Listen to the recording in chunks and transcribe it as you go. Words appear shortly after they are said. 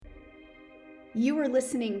You are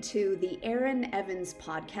listening to the Aaron Evans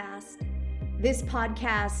podcast. This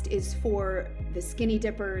podcast is for the skinny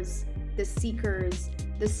dippers, the seekers,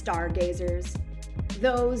 the stargazers,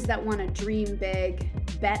 those that want to dream big,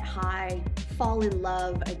 bet high, fall in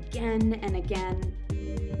love again and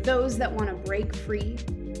again, those that want to break free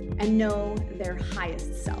and know their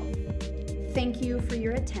highest self. Thank you for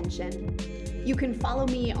your attention. You can follow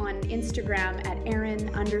me on Instagram at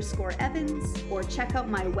Aaron_Evans or check out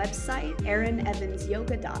my website,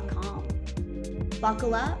 AaronEvansYoga.com.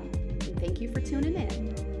 Buckle up and thank you for tuning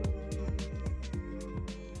in.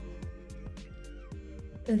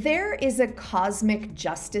 There is a cosmic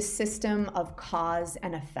justice system of cause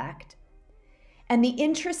and effect. And the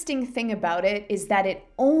interesting thing about it is that it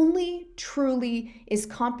only truly is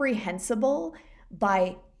comprehensible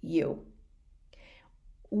by you.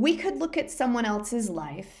 We could look at someone else's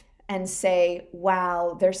life and say,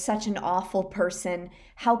 wow, they're such an awful person.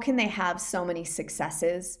 How can they have so many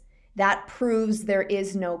successes? That proves there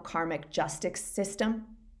is no karmic justice system.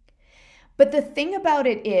 But the thing about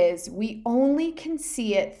it is we only can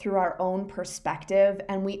see it through our own perspective,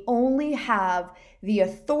 and we only have the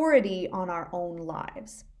authority on our own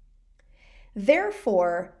lives.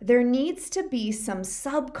 Therefore, there needs to be some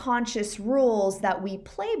subconscious rules that we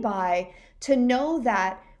play by to know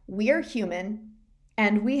that we are human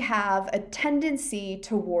and we have a tendency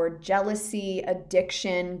toward jealousy,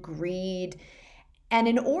 addiction, greed. And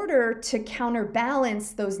in order to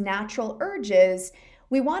counterbalance those natural urges,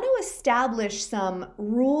 we want to establish some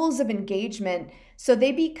rules of engagement so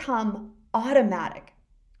they become automatic,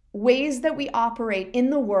 ways that we operate in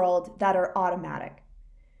the world that are automatic.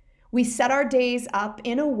 We set our days up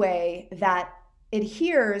in a way that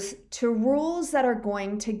adheres to rules that are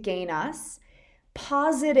going to gain us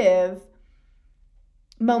positive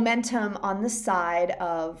momentum on the side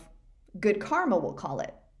of good karma, we'll call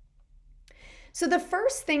it. So the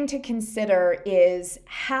first thing to consider is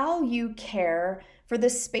how you care for the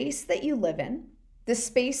space that you live in, the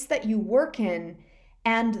space that you work in,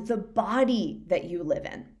 and the body that you live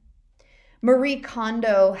in. Marie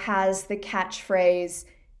Kondo has the catchphrase,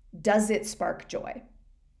 "Does it spark joy?"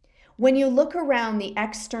 When you look around the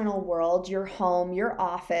external world, your home, your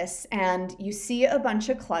office, and you see a bunch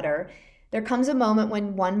of clutter, there comes a moment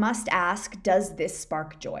when one must ask, does this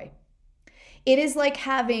spark joy? It is like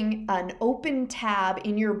having an open tab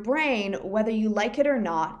in your brain, whether you like it or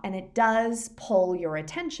not, and it does pull your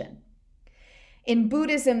attention. In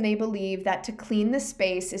Buddhism, they believe that to clean the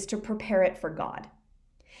space is to prepare it for God.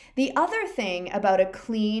 The other thing about a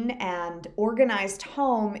clean and organized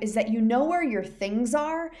home is that you know where your things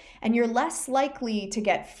are and you're less likely to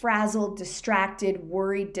get frazzled, distracted,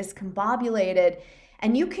 worried, discombobulated,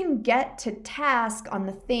 and you can get to task on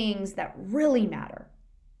the things that really matter.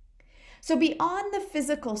 So beyond the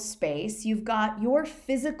physical space, you've got your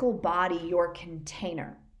physical body, your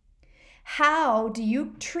container. How do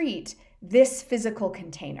you treat this physical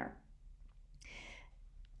container?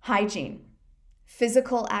 Hygiene.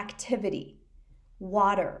 Physical activity,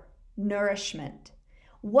 water, nourishment.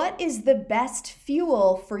 What is the best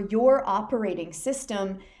fuel for your operating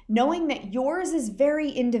system, knowing that yours is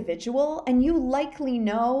very individual and you likely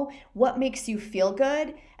know what makes you feel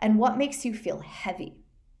good and what makes you feel heavy?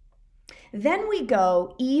 Then we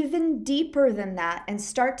go even deeper than that and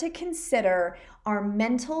start to consider our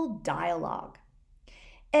mental dialogue.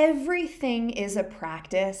 Everything is a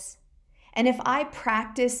practice. And if I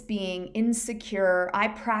practice being insecure, I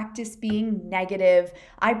practice being negative,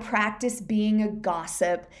 I practice being a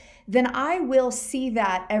gossip, then I will see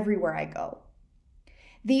that everywhere I go.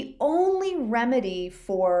 The only remedy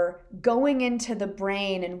for going into the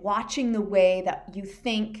brain and watching the way that you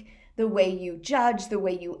think, the way you judge, the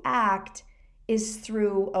way you act, is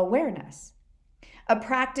through awareness. A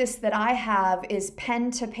practice that I have is pen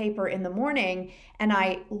to paper in the morning and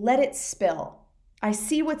I let it spill. I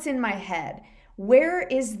see what's in my head. Where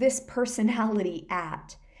is this personality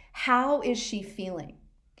at? How is she feeling?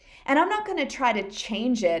 And I'm not going to try to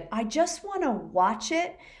change it. I just want to watch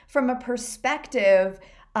it from a perspective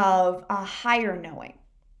of a higher knowing.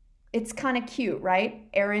 It's kind of cute, right?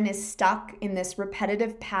 Aaron is stuck in this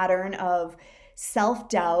repetitive pattern of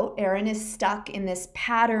self-doubt. Aaron is stuck in this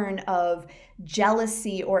pattern of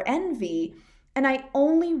jealousy or envy. And I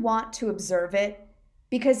only want to observe it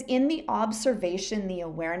because in the observation, the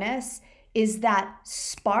awareness is that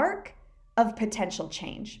spark of potential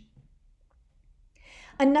change.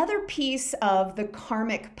 Another piece of the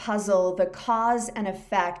karmic puzzle, the cause and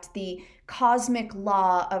effect, the cosmic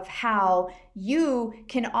law of how you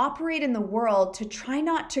can operate in the world to try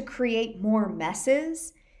not to create more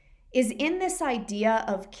messes, is in this idea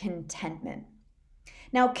of contentment.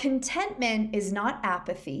 Now, contentment is not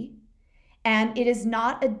apathy, and it is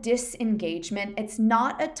not a disengagement. It's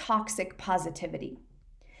not a toxic positivity.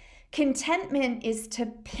 Contentment is to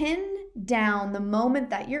pin down the moment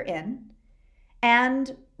that you're in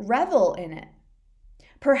and revel in it.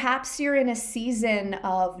 Perhaps you're in a season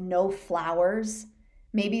of no flowers.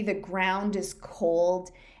 Maybe the ground is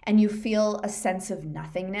cold and you feel a sense of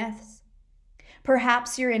nothingness.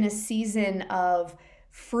 Perhaps you're in a season of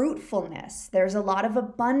fruitfulness. There's a lot of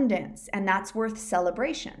abundance, and that's worth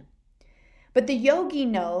celebration. But the yogi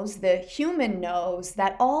knows, the human knows,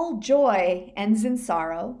 that all joy ends in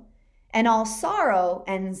sorrow, and all sorrow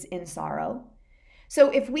ends in sorrow. So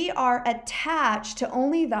if we are attached to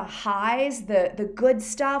only the highs, the good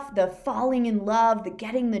stuff, the falling in love, the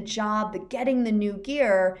getting the job, the getting the new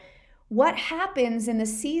gear, what happens in the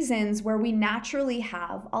seasons where we naturally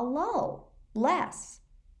have a lull? Less.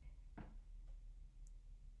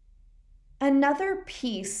 Another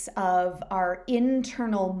piece of our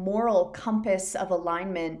internal moral compass of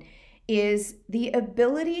alignment is the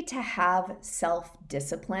ability to have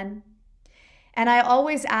self-discipline. And I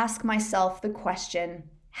always ask myself the question,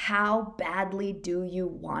 how badly do you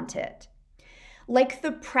want it? Like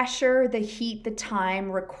the pressure, the heat, the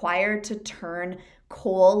time required to turn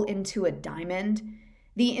coal into a diamond,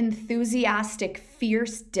 the enthusiastic,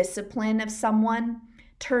 fierce discipline of someone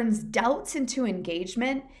turns doubts into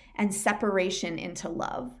engagement and separation into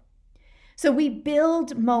love. So we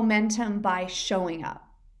build momentum by showing up.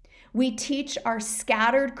 We teach our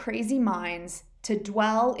scattered, crazy minds to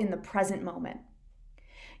dwell in the present moment.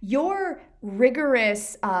 Your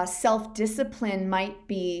rigorous self-discipline might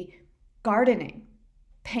be gardening,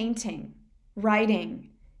 painting, writing,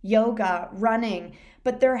 yoga, running,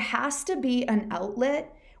 but there has to be an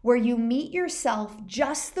outlet where you meet yourself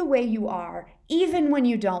just the way you are, even when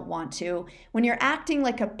you don't want to, when you're acting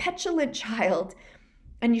like a petulant child,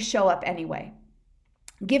 and you show up anyway,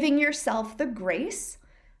 giving yourself the grace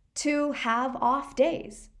to have off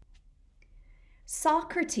days.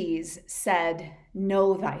 Socrates said,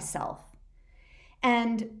 "Know thyself."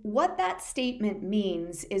 And what that statement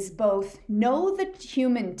means is both know the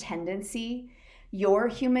human tendency, your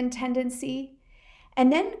human tendency,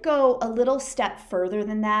 and then go a little step further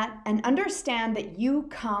than that and understand that you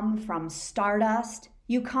come from stardust,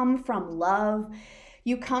 you come from love,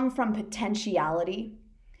 you come from potentiality.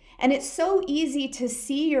 And it's so easy to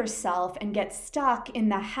see yourself and get stuck in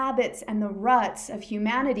the habits and the ruts of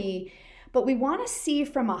humanity, but we want to see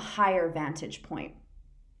from a higher vantage point.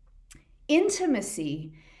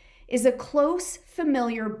 Intimacy is a close,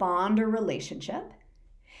 familiar bond or relationship.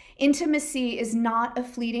 Intimacy is not a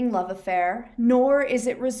fleeting love affair, nor is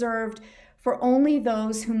it reserved for only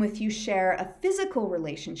those whom with you share a physical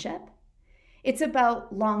relationship. It's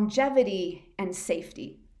about longevity and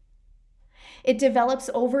safety. It develops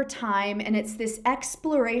over time, and it's this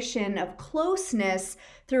exploration of closeness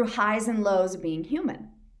through highs and lows of being human.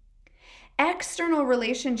 External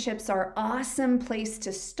relationships are an awesome place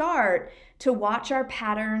to start to watch our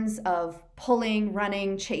patterns of pulling,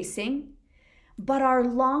 running, chasing. But our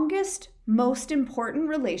longest, most important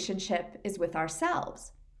relationship is with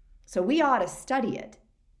ourselves. So we ought to study it.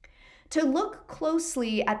 To look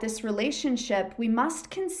closely at this relationship, we must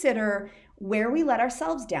consider where we let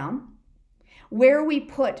ourselves down, where we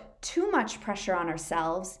put too much pressure on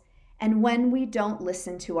ourselves, and when we don't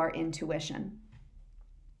listen to our intuition.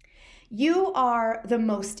 You are the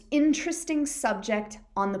most interesting subject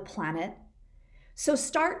on the planet, so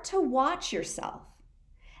start to watch yourself.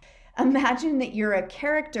 Imagine that you're a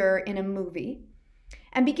character in a movie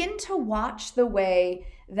and begin to watch the way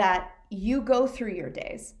that you go through your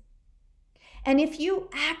days. And if you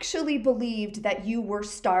actually believed that you were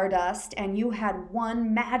stardust and you had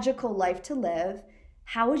one magical life to live,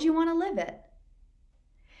 how would you want to live it?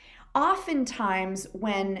 Oftentimes,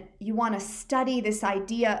 when you want to study this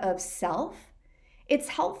idea of self, it's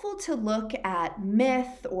helpful to look at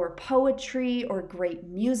myth or poetry or great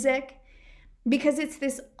music, because it's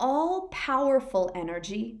this all-powerful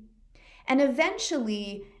energy. And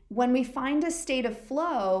eventually, when we find a state of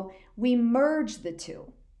flow, we merge the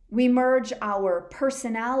two. We merge our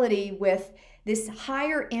personality with this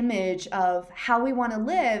higher image of how we want to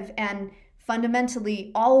live, and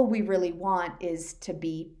fundamentally, all we really want is to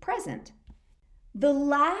be present. The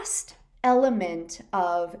last element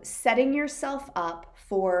of setting yourself up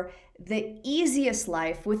for the easiest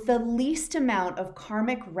life with the least amount of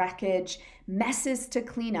karmic wreckage, messes to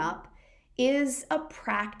clean up, is a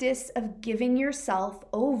practice of giving yourself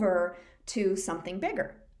over to something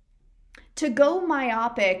bigger. To go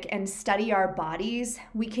myopic and study our bodies,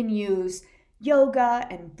 we can use yoga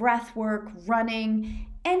and breath work, running,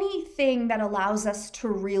 anything that allows us to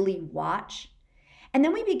really watch. And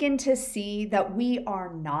then we begin to see that we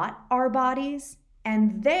are not our bodies,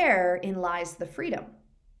 and therein lies the freedom.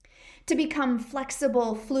 To become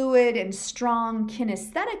flexible, fluid, and strong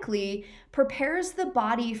kinesthetically prepares the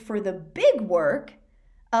body for the big work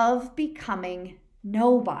of becoming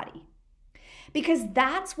nobody. Because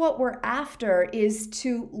that's what we're after, is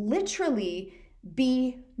to literally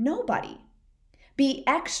be nobody. Be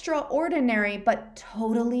extraordinary, but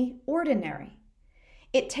totally ordinary.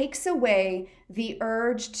 It takes away the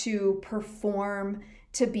urge to perform,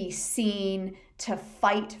 to be seen, to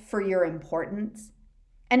fight for your importance.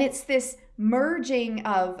 And it's this merging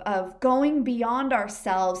of going beyond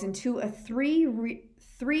ourselves into a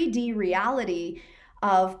 3D reality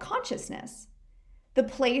of consciousness. The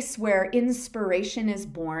place where inspiration is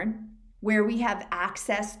born, where we have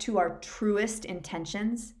access to our truest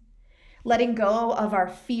intentions, letting go of our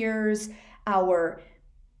fears, our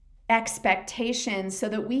expectations, so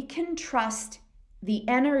that we can trust the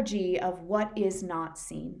energy of what is not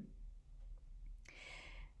seen.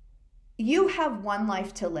 You have one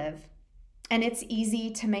life to live, and it's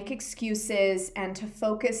easy to make excuses and to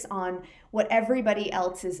focus on what everybody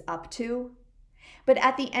else is up to. But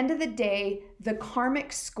at the end of the day, the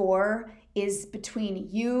karmic score is between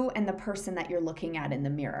you and the person that you're looking at in the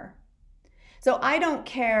mirror. So I don't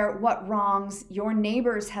care what wrongs your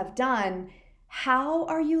neighbors have done. How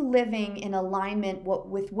are you living in alignment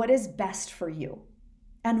with what is best for you?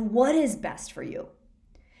 And what is best for you?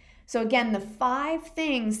 So again, the 5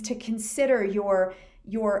 things to consider, your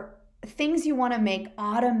things you want to make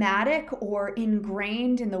automatic or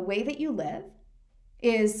ingrained in the way that you live,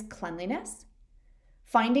 is cleanliness,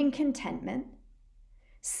 finding contentment,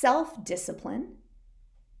 self-discipline,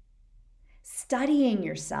 studying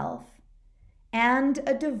yourself, and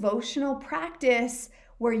a devotional practice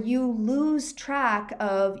where you lose track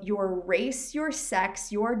of your race, your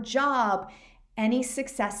sex, your job, any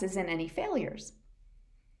successes and any failures.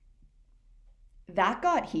 That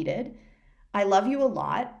got heated. I love you a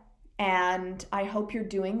lot, and I hope you're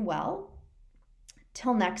doing well.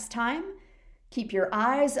 Till next time, keep your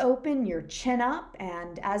eyes open, your chin up,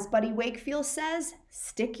 and as Buddy Wakefield says,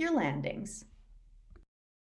 stick your landings.